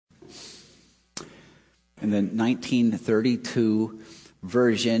in the 1932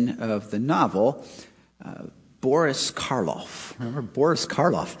 version of the novel, Boris Karloff. Remember Boris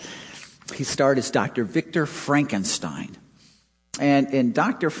Karloff? He starred as Dr. Victor Frankenstein. And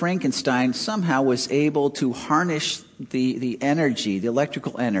Dr. Frankenstein somehow was able to harness the energy, the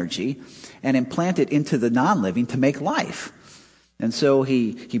electrical energy, and implant it into the non-living to make life. And so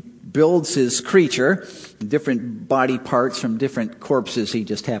he builds his creature, different body parts from different corpses he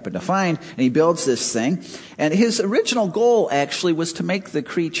just happened to find, and he builds this thing. And his original goal actually was to make the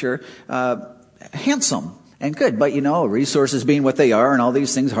creature handsome and good. But resources being what they are and all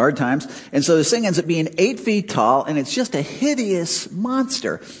these things, hard times. And so this thing ends up being 8 feet tall, and it's just a hideous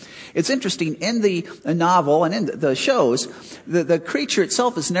monster. It's interesting, in the novel and in the shows, the creature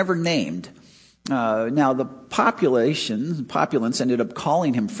itself is never named. Now, the populace ended up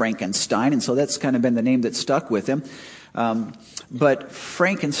calling him Frankenstein, and so that's kind of been the name that stuck with him. But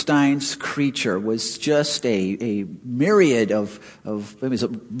Frankenstein's creature was just a myriad it was a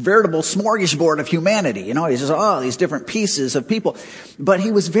veritable smorgasbord of humanity. He's just all these different pieces of people. But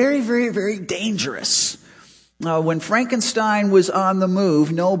he was very, very, very dangerous. When Frankenstein was on the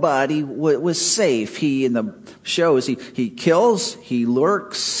move, nobody was safe. In the shows, he kills, he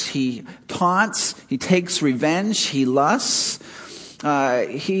lurks, he taunts, he takes revenge, he lusts,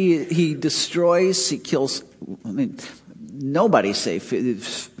 he destroys, he kills. Nobody's safe.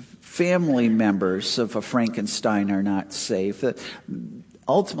 Family members of a Frankenstein are not safe.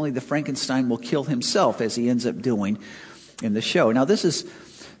 Ultimately, the Frankenstein will kill himself, as he ends up doing in the show. Now, this is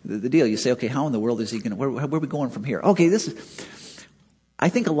the deal. You say, okay, how in the world is he going to, where are we going from here? Okay, I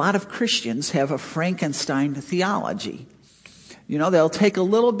think a lot of Christians have a Frankenstein theology. They'll take a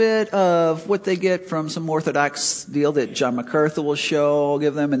little bit of what they get from some Orthodox deal that John MacArthur will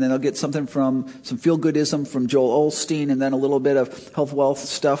give them, and then they'll get something from some feel-goodism from Joel Osteen, and then a little bit of health wealth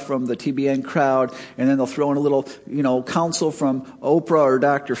stuff from the TBN crowd, and then they'll throw in a little, counsel from Oprah or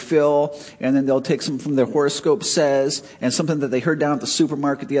Dr. Phil, and then they'll take some from their horoscope says, and something that they heard down at the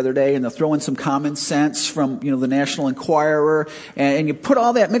supermarket the other day, and they'll throw in some common sense from, the National Enquirer, and you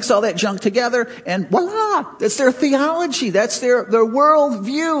mix all that junk together, and voila! That's their theology. That's their world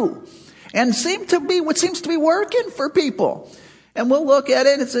view, and what seems to be working for people. And we'll look at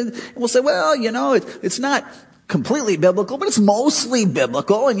it and we'll say, well, it's not completely biblical, but it's mostly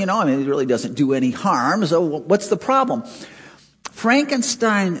biblical, and it really doesn't do any harm. So what's the problem?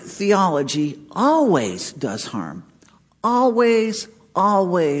 Frankenstein theology always does harm. Always,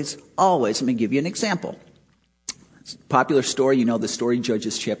 always, always. Let me give you an example. It's a popular story. The story,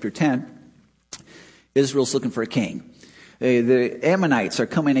 Judges chapter 10. Israel's looking for a king. The Ammonites are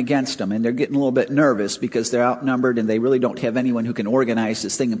coming against them, and they're getting a little bit nervous because they're outnumbered and they really don't have anyone who can organize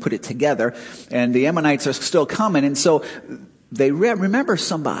this thing and put it together. And the Ammonites are still coming, and so they remember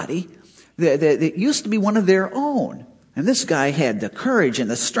somebody that used to be one of their own. And this guy had the courage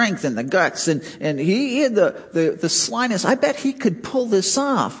and the strength and the guts, and he had the slyness. I bet he could pull this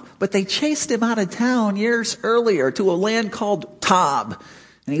off. But they chased him out of town years earlier to a land called Tob,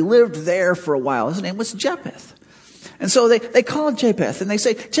 and he lived there for a while. His name was Jephthah. And so they called Japheth, and they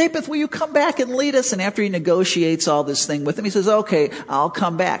say, Japheth, will you come back and lead us? And after he negotiates all this thing with them, he says, okay, I'll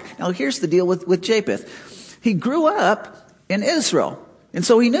come back. Now, here's the deal with Japheth. He grew up in Israel, and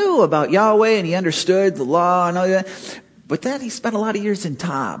so he knew about Yahweh, and he understood the law and all that. But then he spent a lot of years in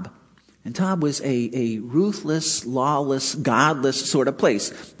Tob. And Tob was a ruthless, lawless, godless sort of place.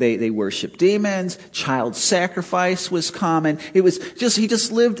 They worshiped demons. Child sacrifice was common. He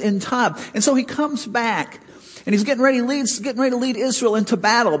just lived in Tob. And so he comes back. And he's getting ready to lead Israel into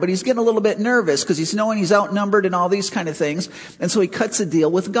battle, but he's getting a little bit nervous because he's knowing he's outnumbered and all these kind of things. And so he cuts a deal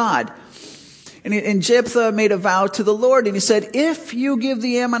with God. And Jephthah made a vow to the Lord, and he said, if you give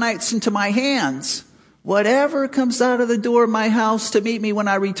the Ammonites into my hands, whatever comes out of the door of my house to meet me when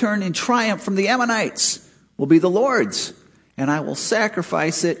I return in triumph from the Ammonites will be the Lord's, and I will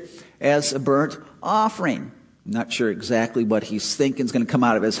sacrifice it as a burnt offering. I'm not sure exactly what he's thinking is going to come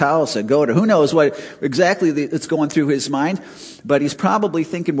out of his house, a goat, or who knows what exactly that's going through his mind. But he's probably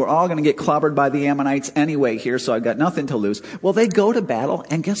thinking we're all going to get clobbered by the Ammonites anyway here, so I've got nothing to lose. Well, they go to battle,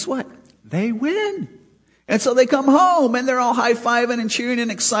 and guess what? They win. And so they come home, and they're all high-fiving and cheering and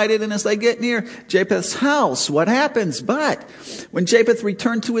excited. And as they get near Japheth's house, what happens? But when Japheth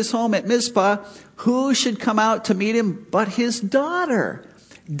returned to his home at Mizpah, who should come out to meet him but his daughter,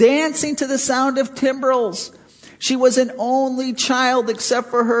 dancing to the sound of timbrels? She was an only child. Except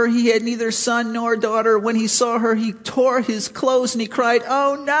for her, he had neither son nor daughter. When he saw her, he tore his clothes and he cried,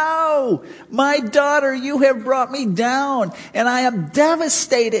 "Oh no, my daughter, you have brought me down, and I am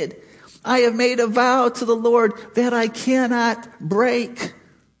devastated. I have made a vow to the Lord that I cannot break."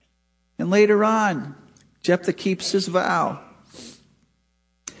 And later on, Jephthah keeps his vow.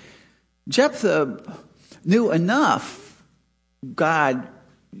 Jephthah knew enough God,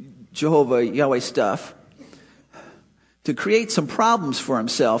 Jehovah, Yahweh stuff to create some problems for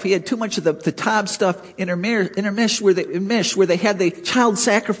himself. He had too much of the Tob stuff intermeshed where they had the child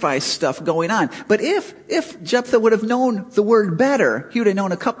sacrifice stuff going on. But if Jephthah would have known the word better, he would have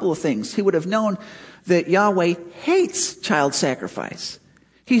known a couple of things. He would have known that Yahweh hates child sacrifice.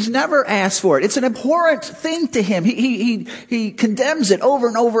 He's never asked for it. It's an abhorrent thing to him. He condemns it over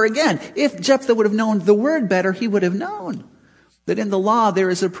and over again. If Jephthah would have known the word better, he would have known that in the law there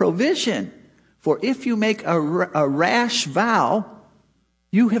is a provision for if you make a rash vow,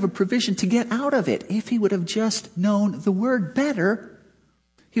 you have a provision to get out of it. If he would have just known the word better,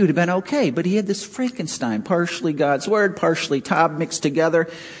 he would have been okay. But he had this Frankenstein, partially God's word, partially Tob mixed together.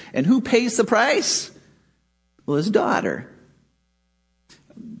 And who pays the price? Well, his daughter.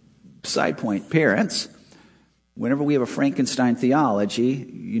 Side point, parents, whenever we have a Frankenstein theology,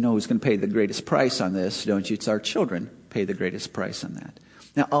 you know who's going to pay the greatest price on this, don't you? It's our children pay the greatest price on that.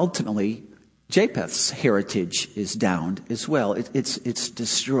 Now, ultimately, Japheth's heritage is downed as well. It's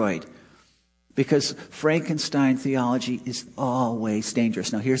destroyed because Frankenstein theology is always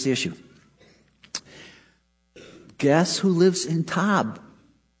dangerous. Now, here's the issue. Guess who lives in Tob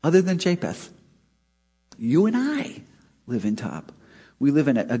other than Japheth? You and I live in Tob. We live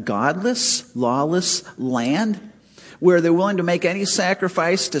in a godless, lawless land where they're willing to make any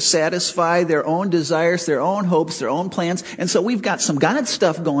sacrifice to satisfy their own desires, their own hopes, their own plans. And so we've got some God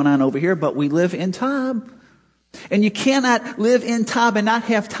stuff going on over here, but we live in Tob. And you cannot live in Tob and not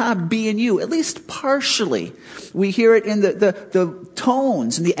have Tob be in you, at least partially. We hear it in the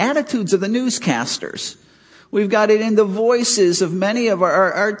tones and the attitudes of the newscasters. We've got it in the voices of many of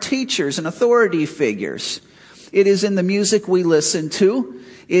our teachers and authority figures. It is in the music we listen to.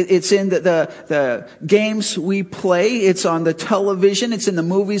 It's in the games we play. It's on the television. It's in the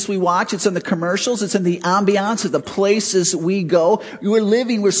movies we watch. It's in the commercials. It's in the ambiance of the places we go.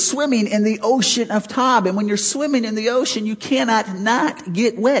 We're swimming in the ocean of Tob. And when you're swimming in the ocean, you cannot not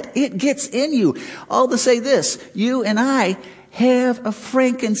get wet. It gets in you. All to say this, you and I have a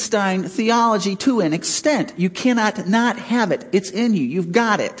Frankenstein theology to an extent. You cannot not have it. It's in you. You've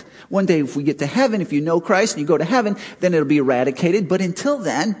got it. One day, if we get to heaven, if you know Christ and you go to heaven, then it'll be eradicated. But until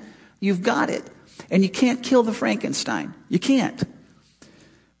then, you've got it. And you can't kill the Frankenstein. You can't.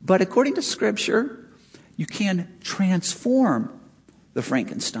 But according to Scripture, you can transform the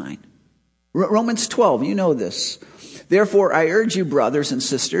Frankenstein. Romans 12, you know this. Therefore, I urge you, brothers and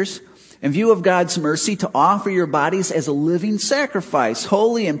sisters, in view of God's mercy, to offer your bodies as a living sacrifice,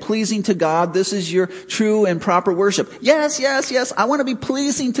 holy and pleasing to God. This is your true and proper worship. Yes. I want to be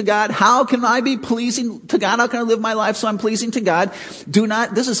pleasing to God. How can I be pleasing to God? How can I live my life so I'm pleasing to God? Do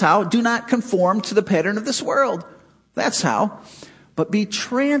not conform to the pattern of this world. That's how. But be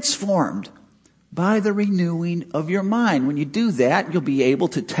transformed by the renewing of your mind. When you do that, you'll be able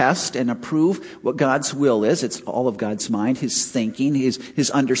to test and approve what God's will is. It's all of God's mind, His thinking,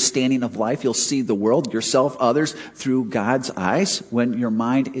 His understanding of life. You'll see the world, yourself, others through God's eyes when your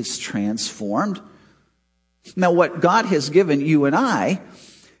mind is transformed. Now, what God has given you and I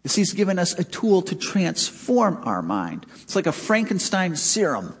is He's given us a tool to transform our mind. It's like a Frankenstein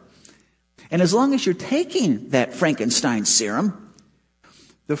serum. And as long as you're taking that Frankenstein serum,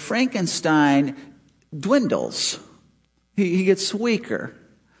 the Frankenstein dwindles. He gets weaker.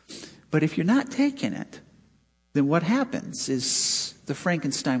 But if you're not taking it, then what happens is the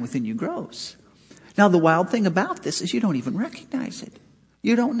Frankenstein within you grows. Now, the wild thing about this is you don't even recognize it.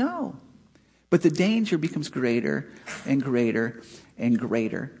 You don't know. But the danger becomes greater and greater and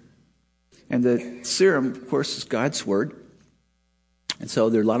greater. And the serum, of course, is God's Word. And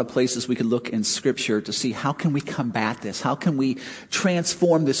so there are a lot of places we could look in Scripture to see how can we combat this? How can we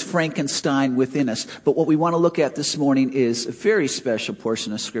transform this Frankenstein within us? But what we want to look at this morning is a very special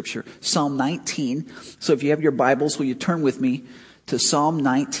portion of Scripture, Psalm 19. So if you have your Bibles, will you turn with me to Psalm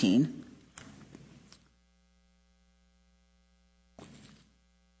 19?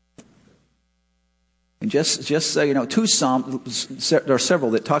 And just so you know, two Psalms, there are several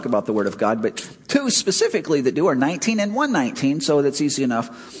that talk about the Word of God, but two specifically that do are 19 and 119, so that's easy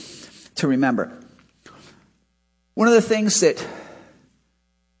enough to remember. One of the things that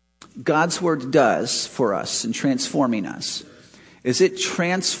God's Word does for us in transforming us is it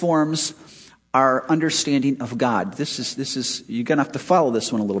transforms our understanding of God. This is you're going to have to follow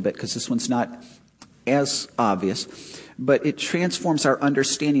this one a little bit because this one's not as obvious. But it transforms our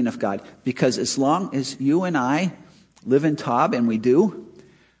understanding of God. Because as long as you and I live in Tob, and we do,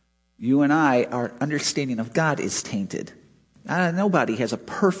 you and I, our understanding of God is tainted. Nobody has a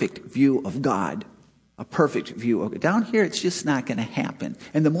perfect view of God a perfect view of it. Down here, it's just not going to happen.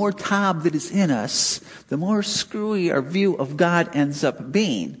 And the more Tab that is in us, the more screwy our view of God ends up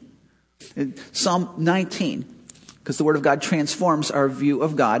being. In Psalm 19, because the Word of God transforms our view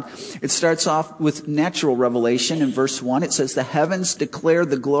of God. It starts off with natural revelation. In verse 1, it says, the heavens declare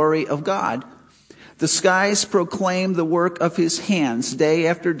the glory of God. The skies proclaim the work of his hands. Day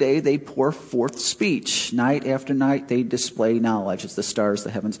after day they pour forth speech. Night after night they display knowledge. It's the stars,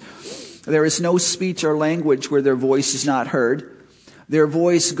 the heavens. There is no speech or language where their voice is not heard. Their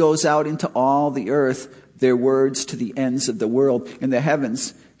voice goes out into all the earth, their words to the ends of the world. In the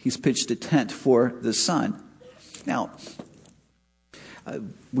heavens, he's pitched a tent for the sun. Now,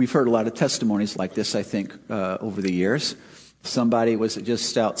 we've heard a lot of testimonies like this, I think, over the years. Somebody was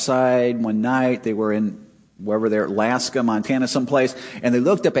just outside one night. They were in wherever they're, Alaska, Montana, someplace, and they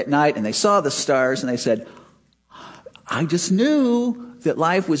looked up at night and they saw the stars and they said, I just knew that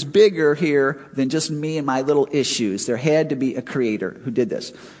life was bigger here than just me and my little issues. There had to be a creator who did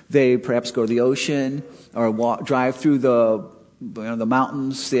this. They perhaps go to the ocean or drive through the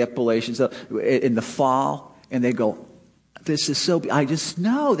mountains, the Appalachians, in the fall, and they go, this is so, I just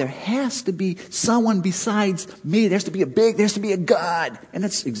know there has to be someone besides me. There has to be a God. And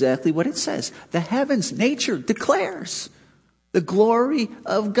that's exactly what it says. The heavens, nature declares the glory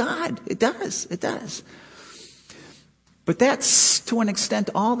of God. It does. But that's, to an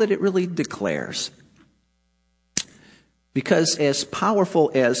extent, all that it really declares. Because as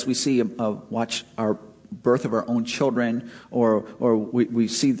powerful as we see, watch our birth of our own children, or we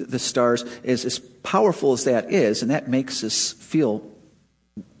see the stars, as powerful as that is, and that makes us feel,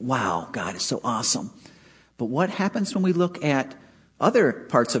 wow, God is so awesome. But what happens when we look at other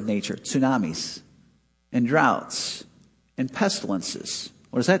parts of nature, tsunamis and droughts and pestilences?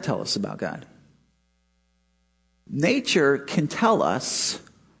 What does that tell us about God? Nature can tell us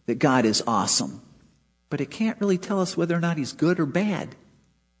that God is awesome, but it can't really tell us whether or not he's good or bad.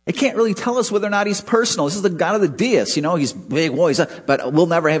 It can't really tell us whether or not he's personal. This is the God of the deists, he's big, but we'll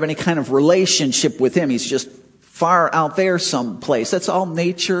never have any kind of relationship with him. He's just far out there someplace. That's all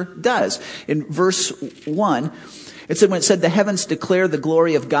nature does. In verse 1, it said, when it said the heavens declare the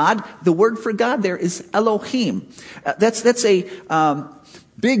glory of God, the word for God there is Elohim. That's a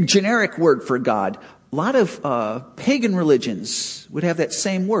big generic word for God. A lot of pagan religions would have that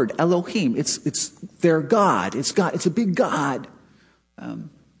same word, Elohim. It's their God. It's God. It's a big God.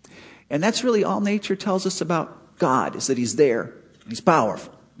 And that's really all nature tells us about God, is that he's there, he's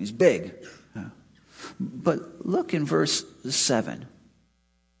powerful, he's big. But look in verse 7.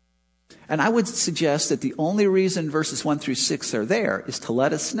 And I would suggest that the only reason verses 1 through 6 are there is to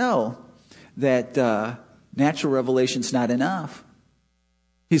let us know that natural revelation's not enough.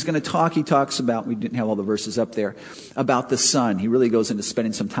 He talks about, we didn't have all the verses up there, about the sun. He really goes into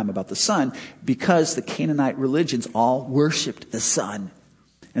spending some time about the sun because the Canaanite religions all worshipped the sun.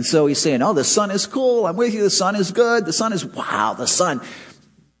 And so he's saying, the sun is cool. I'm with you. The sun is good. The sun is, wow, the sun.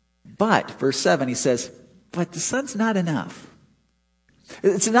 But, verse 7, he says, but the sun's not enough.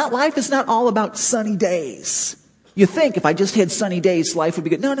 Life is not all about sunny days. You think if I just had sunny days, life would be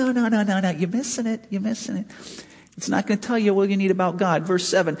good. No. You're missing it. It's not going to tell you what you need about God. Verse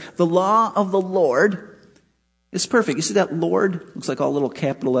 7, the law of the Lord is perfect. You see that Lord? Looks like all little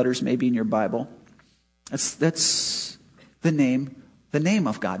capital letters maybe in your Bible. That's the name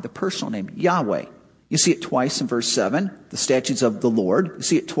of God, the personal name, Yahweh. You see it twice in verse 7, the statutes of the Lord. You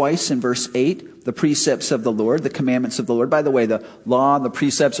see it twice in verse 8, the precepts of the Lord, the commandments of the Lord. By the way, the law, the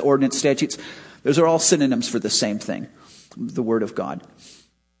precepts, ordinance, statutes, those are all synonyms for the same thing, the Word of God.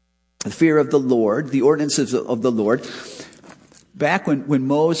 The fear of the Lord, the ordinances of the Lord. Back when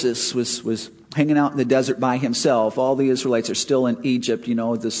Moses was hanging out in the desert by himself, all the Israelites are still in Egypt,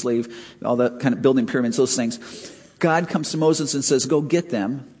 the slave, all that kind of building pyramids, those things. God comes to Moses and says, go get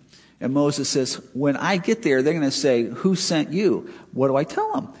them. And Moses says, when I get there, they're going to say, who sent you? What do I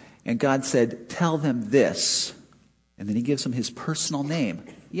tell them? And God said, tell them this. And then he gives them his personal name,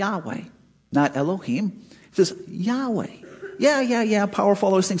 Yahweh, not Elohim. He says, Yahweh. Yeah, powerful,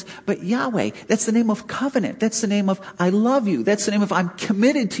 all those things. But Yahweh, that's the name of covenant. That's the name of I love you. That's the name of I'm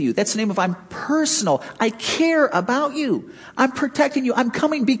committed to you. That's the name of I'm personal. I care about you. I'm protecting you. I'm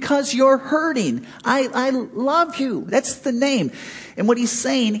coming because you're hurting. I love you. That's the name. And what he's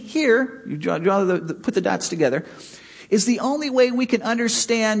saying here, you put the dots together, is the only way we can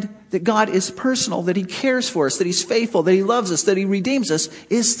understand that God is personal, that he cares for us, that he's faithful, that he loves us, that he redeems us,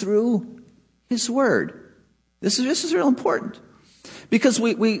 is through his word. This is real important because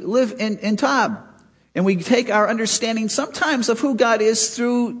we live in Tab and we take our understanding sometimes of who God is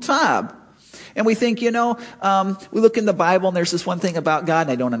through Tab. And we think, we look in the Bible and there's this one thing about God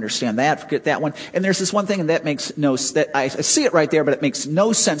and I don't understand that, forget that one. And there's this one thing and that makes I see it right there, but it makes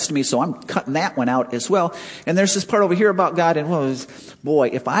no sense to me, so I'm cutting that one out as well. And there's this part over here about God and boy,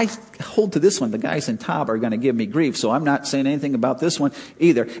 if I hold to this one, the guys in Tob are going to give me grief, so I'm not saying anything about this one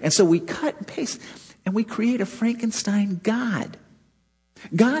either. And so we cut and paste and we create a Frankenstein God.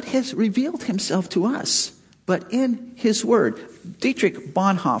 God has revealed himself to us, but in his word. Dietrich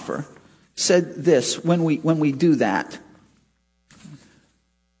Bonhoeffer said this when we do that.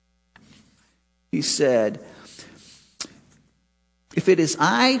 He said, if it is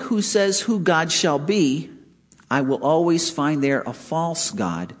I who says who God shall be, I will always find there a false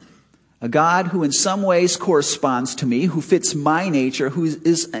God, a God who in some ways corresponds to me, who fits my nature, who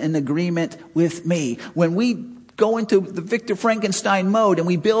is in agreement with me. When we go into the Victor Frankenstein mode and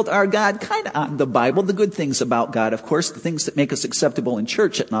we build our God kind of on the Bible, the good things about God, of course, the things that make us acceptable in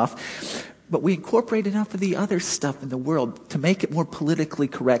church enough, but we incorporate enough of the other stuff in the world to make it more politically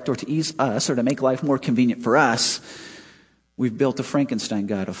correct or to ease us or to make life more convenient for us. We've built a Frankenstein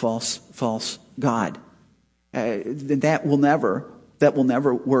God, a false God. That will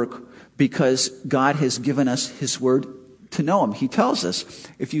never work because God has given us his word to know him. He tells us,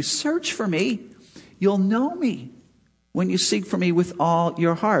 if you search for me, you'll know me when you seek for me with all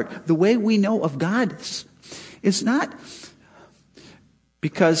your heart. The way we know of God is not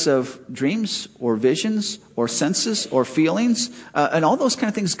because of dreams or visions or senses or feelings and all those kind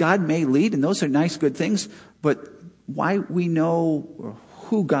of things God may lead, and those are nice, good things. But why we know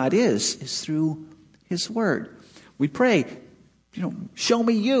who God is through his word. We pray, show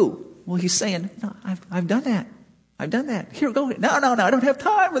me you. Well, he's saying, no, I've done that. I've done that. Here, go. No, I don't have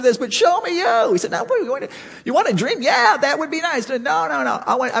time for this, but show me you. He said, no, you want a dream? Yeah, that would be nice. No.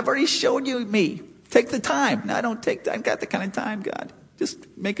 I've already shown you me. Take the time. No, I've got the kind of time, God. Just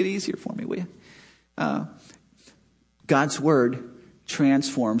make it easier for me, will you? God's word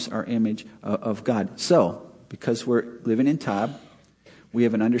transforms our image of God. So, because we're living in Tob, we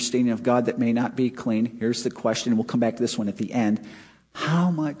have an understanding of God that may not be clean. Here's the question, and we'll come back to this one at the end.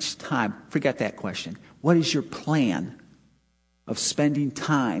 How much time? Forget that question. What is your plan of spending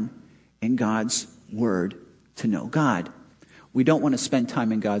time in God's word to know God? We don't want to spend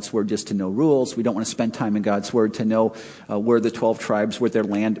time in God's word just to know rules. We don't want to spend time in God's word to know where the 12 tribes, where their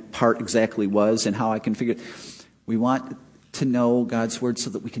land part exactly was and how I can figure it. We want to know God's word so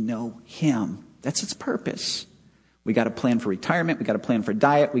that we can know him. That's its purpose. We got a plan for retirement. We got a plan for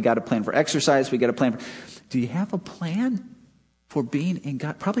diet. We got a plan for exercise. We got a plan for... Do you have a plan for being in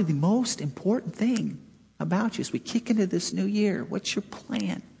God? Probably the most important thing about you as we kick into this new year. What's your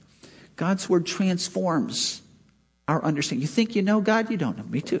plan? God's word transforms our understanding. You think you know God? You don't know.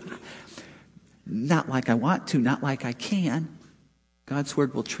 Me too. Not like I want to, not like I can. God's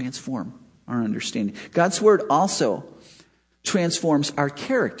word will transform our understanding. God's word also transforms our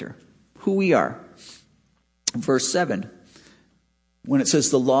character, who we are. Verse 7, when it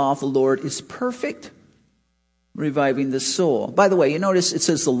says the law of the Lord is perfect, reviving the soul. By the way, you notice it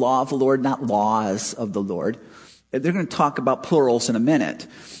says the law of the Lord, not laws of the Lord. They're going to talk about plurals in a minute.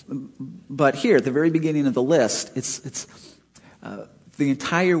 But here, at the very beginning of the list, it's the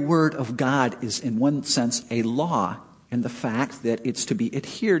entire word of God is in one sense a law in the fact that it's to be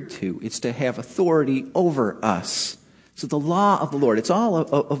adhered to. It's to have authority over us. So the law of the Lord, it's all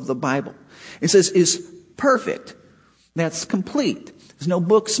of the Bible. It says is perfect. That's complete. There's no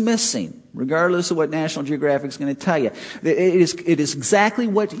books missing, regardless of what National Geographic is going to tell you. It is exactly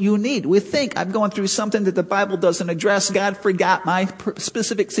what you need. We think, I'm going through something that the Bible doesn't address. God forgot my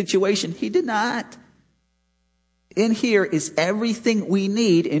specific situation. He did not. In here is everything we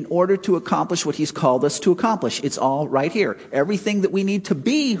need in order to accomplish what he's called us to accomplish. It's all right here. Everything that we need to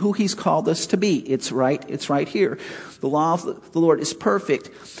be who he's called us to be. It's right here. The law of the Lord is perfect,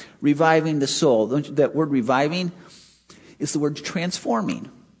 reviving the soul. That word reviving is the word transforming.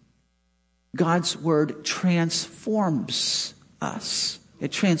 God's word transforms us.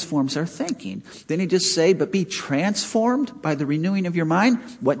 It transforms our thinking. Didn't he just say, but be transformed by the renewing of your mind?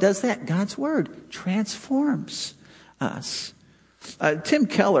 What does that? God's word transforms us. Tim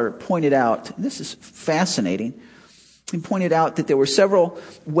Keller pointed out, and this is fascinating, he pointed out that there were several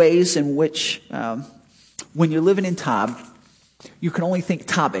ways in which, when you're living in Tob, you can only think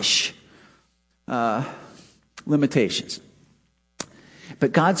Tobish limitations.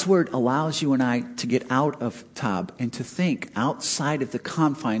 But God's word allows you and I to get out of Tob and to think outside of the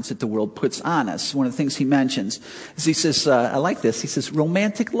confines that the world puts on us. One of the things he mentions is he says, I like this, he says,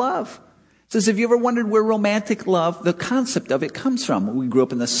 romantic love. He says, have you ever wondered where romantic love, the concept of it, comes from? We grew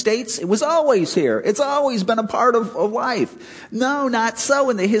up in the States. It was always here. It's always been a part of life. No, not so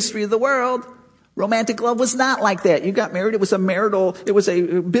in the history of the world. Romantic love was not like that. You got married, it was a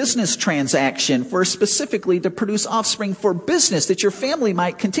business transaction specifically to produce offspring for business that your family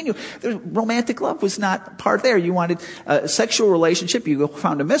might continue. Romantic love was not part there. You wanted a sexual relationship, you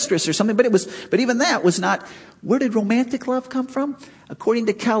found a mistress or something, but even that was not. Where did romantic love come from? According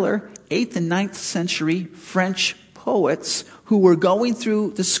to Keller, 8th and 9th century French poets who were going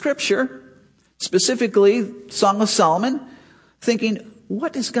through the scripture, specifically Song of Solomon, thinking,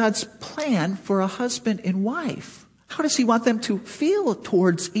 what is God's plan for a husband and wife? How does he want them to feel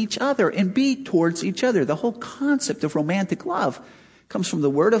towards each other and be towards each other? The whole concept of romantic love comes from the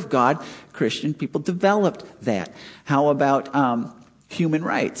Word of God. Christian people developed that. How about human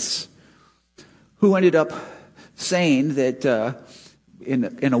rights? Who ended up saying that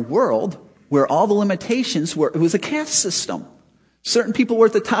in a world where all the limitations it was a caste system. Certain people were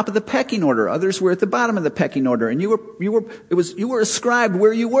at the top of the pecking order. Others were at the bottom of the pecking order. And you were ascribed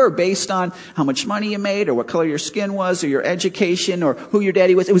where you were based on how much money you made or what color your skin was or your education or who your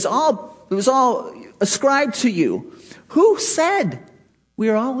daddy was. It was all ascribed to you. Who said we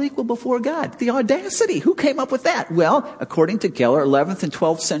are all equal before God? The audacity. Who came up with that? Well, according to Keller, 11th and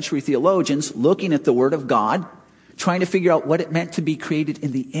 12th century theologians looking at the Word of God, trying to figure out what it meant to be created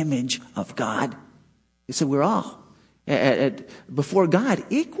in the image of God. They said we're all before God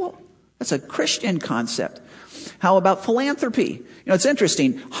equal. That's a Christian concept. How about philanthropy? It's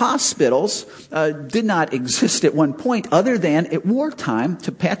interesting. Hospitals did not exist at one point other than at wartime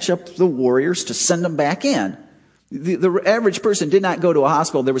to patch up the warriors to send them back in. The average person did not go to a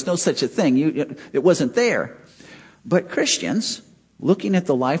hospital. There was no such a thing. It wasn't there. But Christians, looking at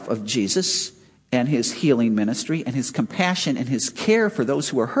the life of Jesus and his healing ministry and his compassion and his care for those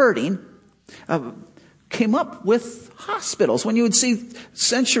who are hurting, came up with hospitals. When you would see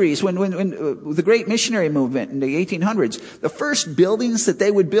centuries, when the great missionary movement in the 1800s, the first buildings that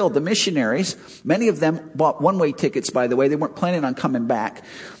they would build, the missionaries, many of them bought one-way tickets, by the way. They weren't planning on coming back.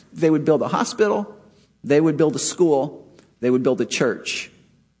 They would build a hospital. They would build a school. They would build a church.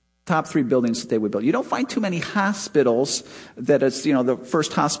 Top 3 buildings that they would build. You don't find too many hospitals that it's, the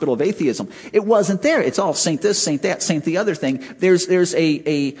first hospital of atheism. It wasn't there. It's all saint this, saint that, saint the other thing. There's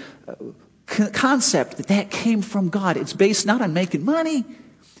a concept that came from God. It's based not on making money.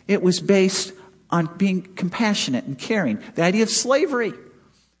 It was based on being compassionate and caring. The idea of slavery.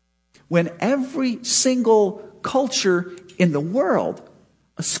 When every single culture in the world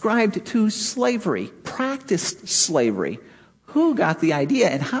ascribed to slavery, practiced slavery, who got the idea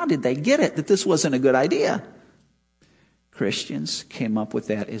and how did they get it that this wasn't a good idea? Christians came up with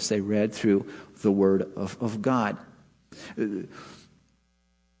that as they read through the Word of God.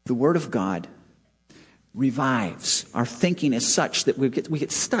 The Word of God revives. Our thinking is such that we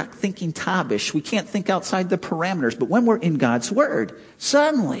get stuck thinking Tabish. We can't think outside the parameters. But when we're in God's Word,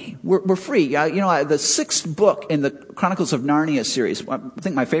 suddenly we're free. The 6th book in the Chronicles of Narnia series, I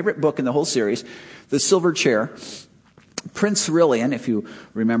think my favorite book in the whole series, The Silver Chair, Prince Rilian, if you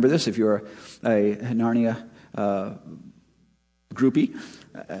remember this, if you're a Narnia groupie,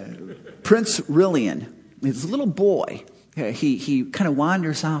 Prince Rilian, his little boy, he kind of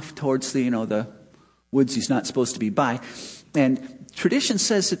wanders off towards the woods he's not supposed to be by. And tradition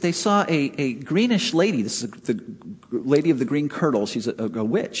says that they saw a greenish lady. This is the lady of the green kirtle. She's a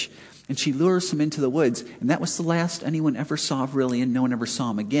witch. And she lures him into the woods. And that was the last anyone ever saw of Rilian. No one ever saw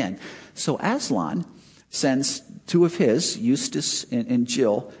him again. So Aslan sends 2 of his, Eustace and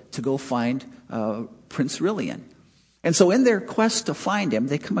Jill, to go find Prince Rilian. And so in their quest to find him,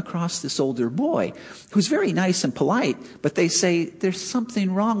 they come across this older boy who's very nice and polite, but they say there's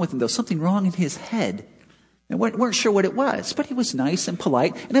something wrong with him, though, something wrong in his head. And weren't sure what it was, but he was nice and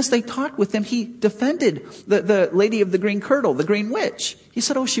polite. And as they talked with him, he defended the lady of the green kirtle, the green witch. He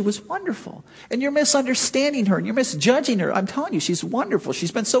said, she was wonderful. And you're misunderstanding her and you're misjudging her. I'm telling you, she's wonderful.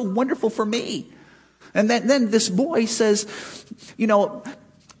 She's been so wonderful for me. And then this boy says,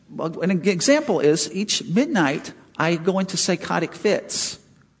 an example is each midnight I go into psychotic fits.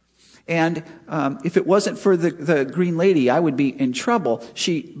 And if it wasn't for the green lady, I would be in trouble.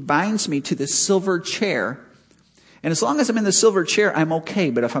 She binds me to this silver chair. And as long as I'm in the silver chair, I'm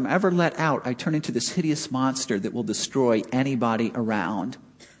okay. But if I'm ever let out, I turn into this hideous monster that will destroy anybody around.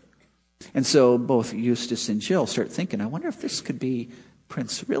 And so both Eustace and Jill start thinking, I wonder if this could be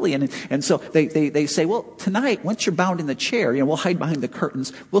Prince Rilian. And so they say, well, tonight, once you're bound in the chair, we'll hide behind the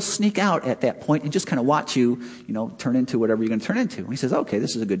curtains. We'll sneak out at that point and just kind of watch you, turn into whatever you're going to turn into. And he says, okay,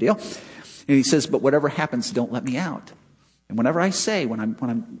 this is a good deal. And he says, but whatever happens, don't let me out. And whenever I say, when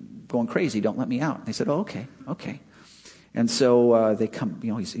I'm going crazy, don't let me out. And they said, oh, okay. And so they come,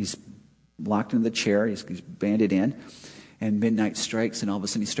 he's locked in the chair. He's banded in. And midnight strikes, and all of a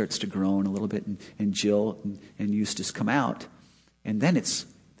sudden he starts to groan a little bit, and Jill and Eustace come out. And then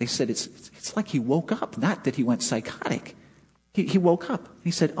they said it's like he woke up, not that he went psychotic. He woke up. He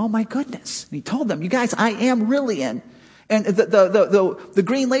said, "Oh my goodness." And he told them, "You guys, I am really in. And the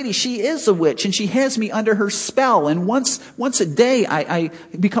green lady, she is a witch, and she has me under her spell. And once a day, I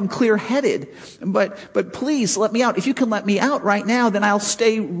become clear-headed. But please let me out. If you can let me out right now, then I'll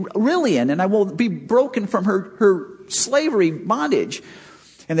stay really in, and I will be broken from her slavery bondage."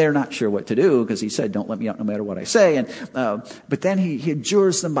 And they're not sure what to do, because he said, "Don't let me out no matter what I say." But then he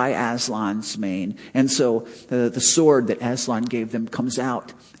adjures them by Aslan's mane. And so the sword that Aslan gave them comes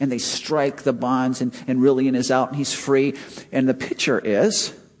out, and they strike the bonds, and Rilian is out, and he's free. And the picture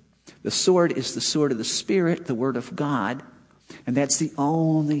is, the sword is the sword of the Spirit, the Word of God. And that's the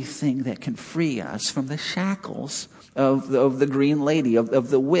only thing that can free us from the shackles of the green lady, of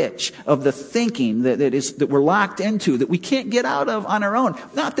the witch, of the thinking that we're locked into, that we can't get out of on our own.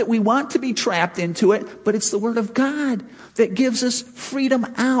 Not that we want to be trapped into it, but it's the Word of God that gives us freedom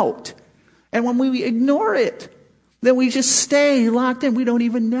out. And when we ignore it, then we just stay locked in. We don't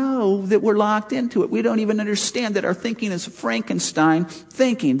even know that we're locked into it. We don't even understand that our thinking is Frankenstein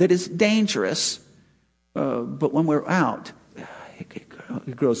thinking that is dangerous. But when we're out,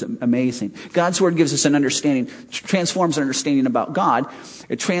 it grows amazing. God's Word gives us an understanding, transforms our understanding about God.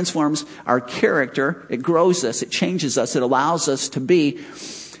 It transforms our character. It grows us. It changes us. It allows us to be.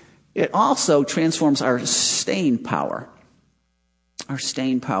 It also transforms our staying power. Our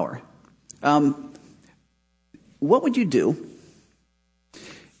staying power. What would you do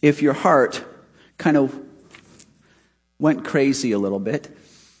if your heart kind of went crazy a little bit?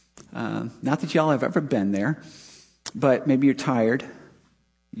 Not that y'all have ever been there, but maybe you're tired.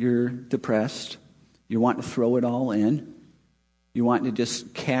 You're depressed. You want to throw it all in. You want to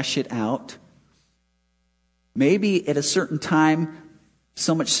just cash it out. Maybe at a certain time,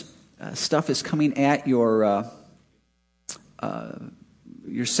 so much stuff is coming at your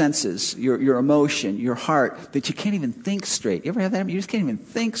senses, your emotion, your heart, that you can't even think straight. You ever have that? You just can't even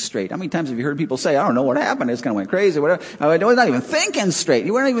think straight. How many times have you heard people say, "I don't know what happened. I just kind of went crazy." Whatever. I was not even thinking straight.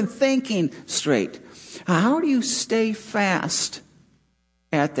 You weren't even thinking straight. How do you stay fast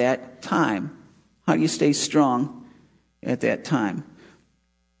at that time? How do you stay strong at that time?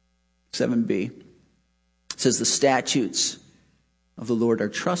 7b says, "The statutes of the Lord are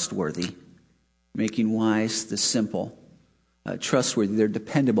trustworthy, making wise the simple." Trustworthy, they're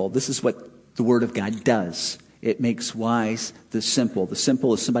dependable. This is what the Word of God does. It makes wise the simple. The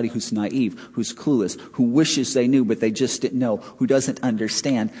simple is somebody who's naive, who's clueless, who wishes they knew but they just didn't know, who doesn't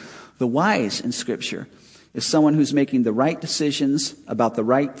understand. The wise in Scripture is someone who's making the right decisions about the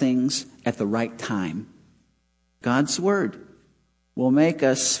right things at the right time. God's Word will make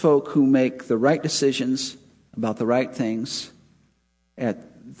us folk who make the right decisions about the right things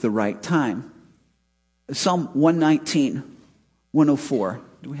at the right time. Psalm 119, 104.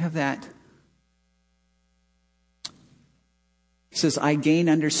 Do we have that? It says, "I gain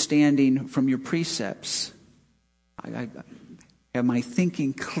understanding from your precepts." I have my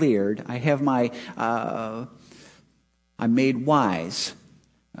thinking cleared. I have I'm made wise.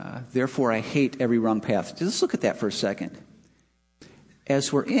 Therefore, I hate every wrong path. Let's look at that for a second.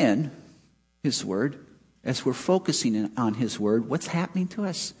 As we're in His Word, as we're focusing on His Word, what's happening to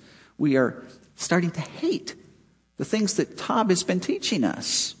us? We are starting to hate the things that Tob has been teaching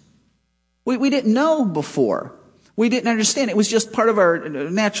us. We didn't know before. We didn't understand. It was just part of our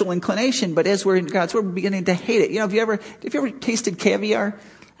natural inclination. But as we're in God's Word, we're beginning to hate it. Have you ever tasted caviar?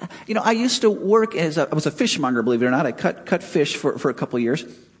 I used to work I was a fishmonger, believe it or not. I cut fish for a couple of years.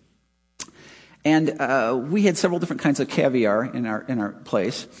 And we had several different kinds of caviar in our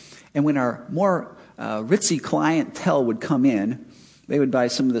place. And when our more ritzy clientele would come in, they would buy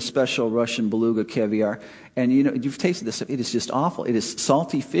some of the special Russian beluga caviar. And you've tasted this stuff. It is just awful. It is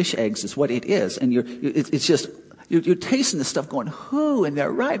salty fish eggs is what it is. And you're tasting this stuff going, who in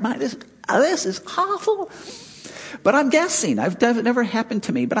their right mind? This is awful. But I'm guessing, it never happened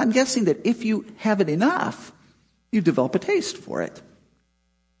to me, but I'm guessing that if you have it enough, you develop a taste for it.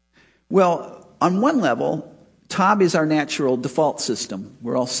 Well, on one level, Tob is our natural default system.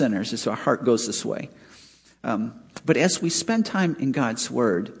 We're all sinners, so our heart goes this way. But as we spend time in God's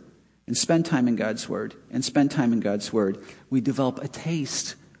Word, and spend time in God's Word, and spend time in God's Word, we develop a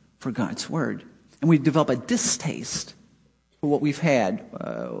taste for God's Word. And we develop a distaste for what we've had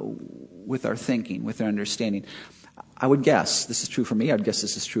with our thinking, with our understanding. I would guess, this is true for me, I'd guess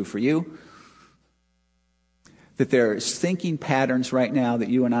this is true for you, that there's thinking patterns right now that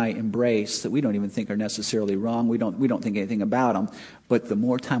you and I embrace that we don't even think are necessarily wrong. We don't think anything about them. But the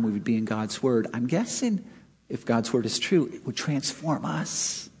more time we would be in God's Word, I'm guessing if God's word is true, it would transform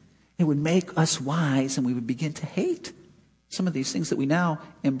us. It would make us wise, and we would begin to hate some of these things that we now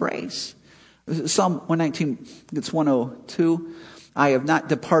embrace. Psalm 119, it's 102. I have not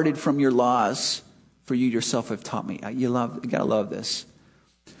departed from your laws, for you yourself have taught me. You gotta love this.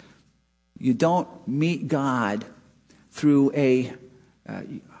 You don't meet God through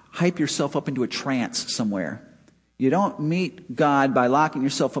hype yourself up into a trance somewhere. You don't meet God by locking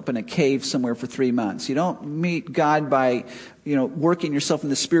yourself up in a cave somewhere for 3 months. You don't meet God by, working yourself in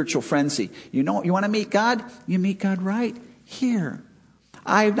the spiritual frenzy. You want to meet God? You meet God right here.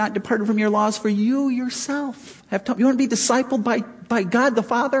 I have not departed from your laws, for you yourself have taught me. You want to be discipled by God the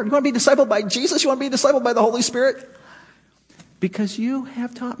Father? You want to be discipled by Jesus? You want to be discipled by the Holy Spirit? Because you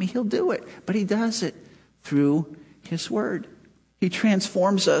have taught me. He'll do it. But he does it through his word. He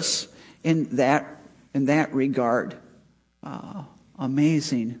transforms us in that regard.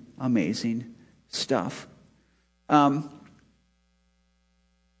 Amazing stuff.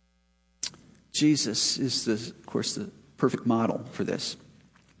 Jesus is, of course, the perfect model for this.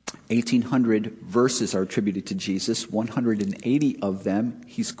 1,800 verses are attributed to Jesus. 180 of them,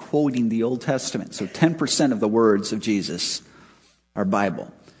 he's quoting the Old Testament. So 10% of the words of Jesus are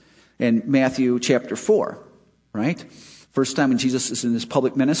Bible. In Matthew chapter 4, right? First time when Jesus is in his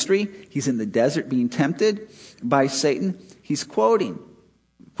public ministry, he's in the desert being tempted by Satan. He's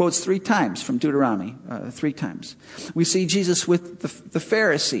quotes 3 times from Deuteronomy, 3 times. We see Jesus with the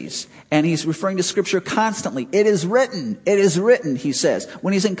Pharisees, and he's referring to Scripture constantly. It is written, he says.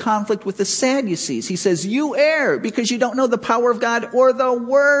 When he's in conflict with the Sadducees, he says, you err because you don't know the power of God or the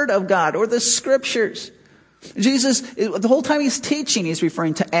Word of God or the Scriptures. Jesus, the whole time he's teaching, he's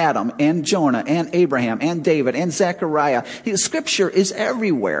referring to Adam and Jonah and Abraham and David and Zechariah. Scripture is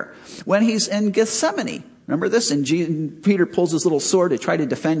everywhere. When he's in Gethsemane, remember this? And Peter pulls his little sword to try to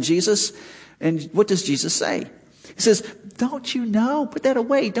defend Jesus. And what does Jesus say? He says, don't you know? Put that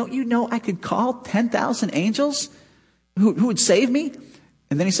away. Don't you know I could call 10,000 angels who would save me?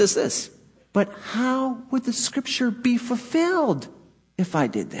 And then he says this, but how would the Scripture be fulfilled if I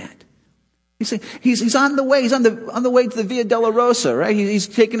did that? He's on the way. He's on the way to the Via Dolorosa, right? He's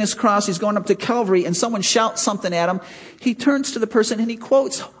taking his cross. He's going up to Calvary, and someone shouts something at him. He turns to the person and he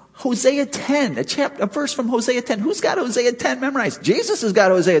quotes Hosea 10, a verse from Hosea 10. Who's got Hosea 10 memorized? Jesus has got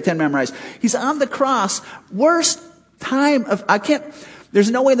Hosea 10 memorized. He's on the cross. Worst time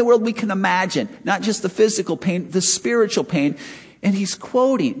there's no way in the world we can imagine, not just the physical pain, the spiritual pain. And he's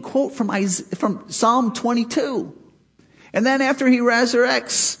quote from Psalm 22. And then after he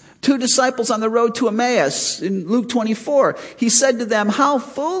resurrects 2 disciples on the road to Emmaus in Luke 24, he said to them, how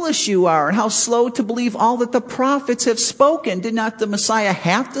foolish you are and how slow to believe all that the prophets have spoken. Did not the Messiah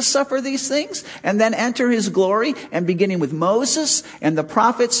have to suffer these things and then enter his glory? And beginning with Moses and the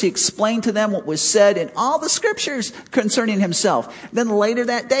prophets, he explained to them what was said in all the scriptures concerning himself. Then later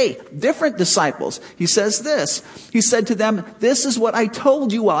that day, different disciples, he says this. He said to them, this is what I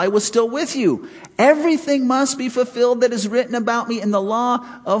told you while I was still with you. Everything must be fulfilled that is written about me in the law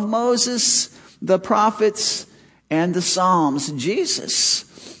of Moses, the prophets, and the Psalms.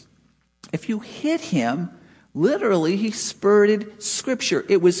 Jesus, if you hit him, literally he spurted Scripture.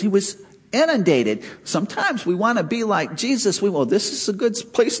 He was inundated. Sometimes we want to be like Jesus. This is a good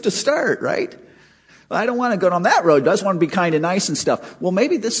place to start, right? Well, I don't want to go down that road. I just want to be kind and nice and stuff. Well,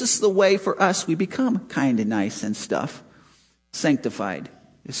 maybe this is the way for us. We become kind and nice and stuff. Sanctified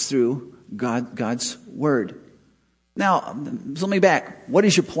is through God's word. Now, so let me back. What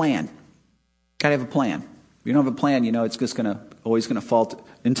is your plan? Gotta have a plan. If you don't have a plan, it's just always gonna fall to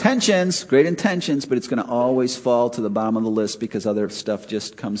intentions, great intentions, but it's gonna always fall to the bottom of the list because other stuff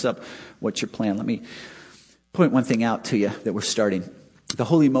just comes up. What's your plan? Let me point one thing out to you that we're starting. The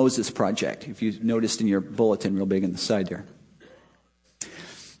Holy Moses Project. If you noticed in your bulletin, real big on the side there.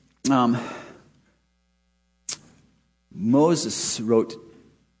 Moses wrote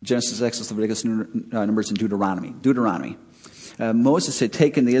Genesis, Exodus, Leviticus, Numbers, and Deuteronomy. Moses had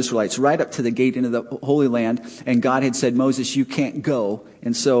taken the Israelites right up to the gate into the Holy Land, and God had said, Moses, you can't go.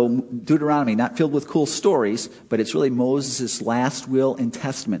 And so Deuteronomy, not filled with cool stories, but it's really Moses' last will and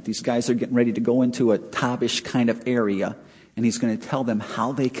testament. These guys are getting ready to go into a Tabish kind of area, and he's going to tell them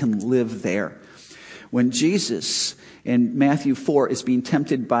how they can live there. When Jesus, in Matthew 4, is being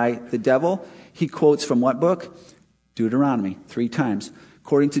tempted by the devil, he quotes from what book? Deuteronomy, 3 times.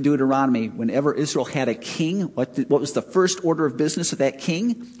 According to Deuteronomy, whenever Israel had a king, what was the first order of business of that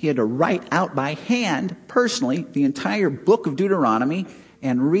king? He had to write out by hand, personally, the entire book of Deuteronomy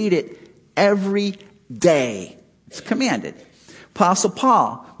and read it every day. It's commanded. Apostle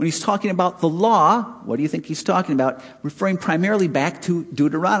Paul, when he's talking about the law, what do you think he's talking about? Referring primarily back to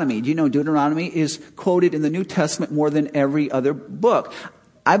Deuteronomy. Do you know Deuteronomy is quoted in the New Testament more than every other book?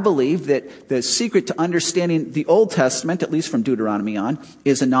 I believe that the secret to understanding the Old Testament, at least from Deuteronomy on,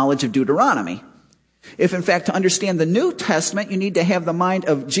 is a knowledge of Deuteronomy. If, in fact, to understand the New Testament, you need to have the mind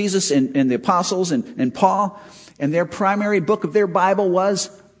of Jesus and the apostles and Paul, and their primary book of their Bible was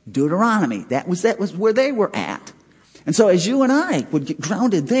Deuteronomy. That was where they were at. And so as you and I would get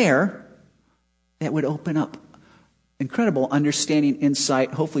grounded there, that would open up incredible understanding,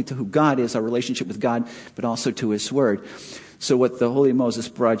 insight, hopefully to who God is, our relationship with God, but also to His Word. So what the Holy Moses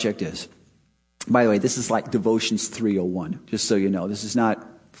Project is. By the way, this is like Devotions 301, just so you know. This is not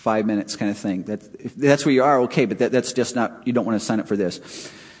 5 minutes kind of thing. If that's where you are, okay, but that's just not, you don't want to sign up for this.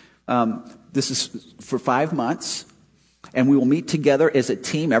 This is for 5 months. And we will meet together as a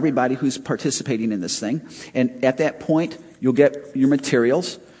team, everybody who's participating in this thing. And at that point, you'll get your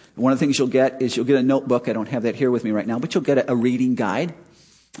materials. One of the things you'll get is you'll get a notebook. I don't have that here with me right now, but you'll get a reading guide.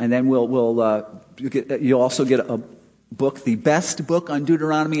 And then you'll also get a book, the best book on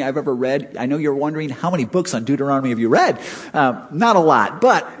Deuteronomy I've ever read. I know you're wondering, how many books on Deuteronomy have you read? Not a lot,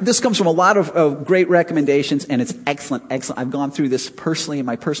 but this comes from a lot of great recommendations, and it's excellent. I've gone through this personally in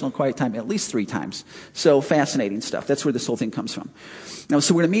my personal quiet time at least 3 times. So fascinating stuff. That's where this whole thing comes from. Now,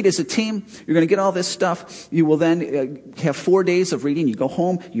 so we're going to meet as a team. You're going to get all this stuff. You will then have 4 days of reading. You go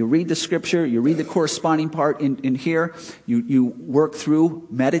home, you read the scripture, you read the corresponding part in here. You work through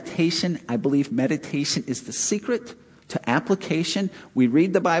meditation. I believe meditation is the secret to application. We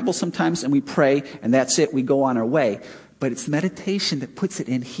read the Bible sometimes and we pray, and that's it. We go on our way. But it's meditation that puts it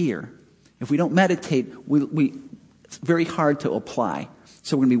in here. If we don't meditate, it's very hard to apply.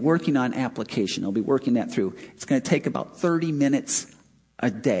 So we're going to be working on application. I'll be working that through. It's going to take about 30 minutes a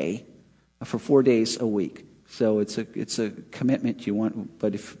day for 4 days a week. So it's a commitment you want,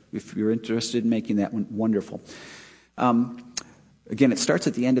 but if you're interested in making that one, wonderful. Again, it starts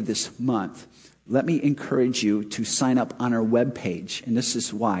at the end of this month. Let me encourage you to sign up on our webpage. And this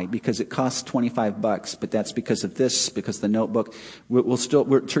is why, because it costs $25, but that's because of this, because of the notebook.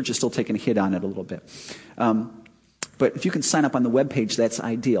 Church is still taking a hit on it a little bit. But if you can sign up on the webpage, that's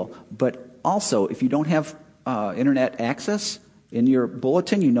ideal. But also, if you don't have internet access, in your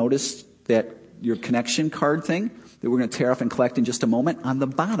bulletin, you notice that your connection card thing that we're going to tear off and collect in just a moment, on the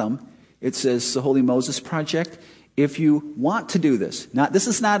bottom, it says the Holy Moses Project. If you want to do this, this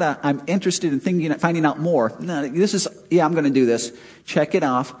is not I'm interested in finding out more. No, this is, I'm going to do this. Check it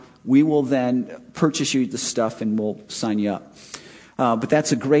off. We will then purchase you the stuff and we'll sign you up. But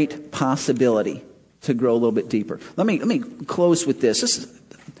that's a great possibility to grow a little bit deeper. Let me close with this. This is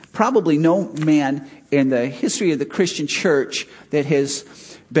probably no man in the history of the Christian church that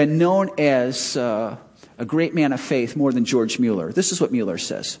has been known as a great man of faith more than George Mueller. This is what Mueller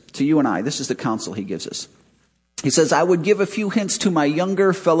says to you and I. This is the counsel he gives us. He says, I would give a few hints to my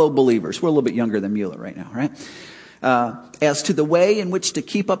younger fellow believers. We're a little bit younger than Mueller right now, right? As to the way in which to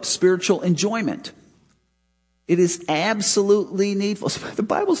keep up spiritual enjoyment. It is absolutely needful. The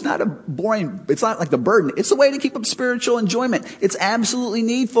Bible's not it's not like the burden. It's the way to keep up spiritual enjoyment. It's absolutely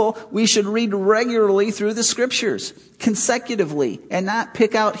needful. We should read regularly through the scriptures, consecutively, and not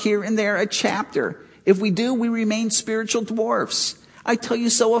pick out here and there a chapter. If we do, we remain spiritual dwarfs. I tell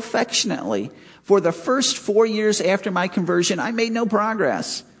you so affectionately. For the first 4 years after my conversion, I made no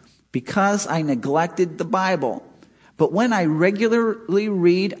progress because I neglected the Bible. But when I regularly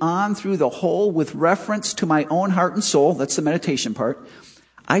read on through the whole with reference to my own heart and soul, that's the meditation part,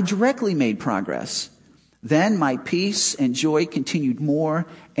 I directly made progress. Then my peace and joy continued more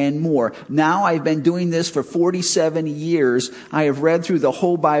and more. Now I've been doing this for 47 years. I have read through the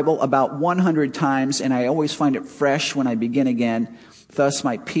whole Bible about 100 times, and I always find it fresh when I begin again. Thus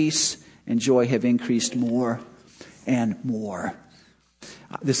my peace and joy have increased more and more.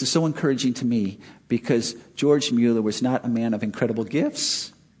 This is so encouraging to me because George Mueller was not a man of incredible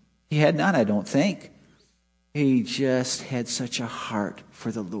gifts. He had none, I don't think. He just had such a heart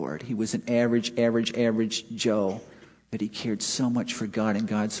for the Lord. He was an average Joe, but he cared so much for God and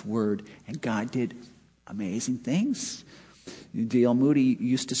God's Word, and God did amazing things. D.L. Moody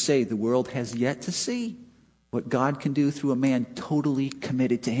used to say, the world has yet to see what God can do through a man totally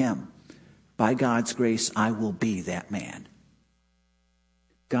committed to Him. By God's grace, I will be that man.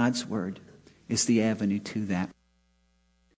 God's Word is the avenue to that.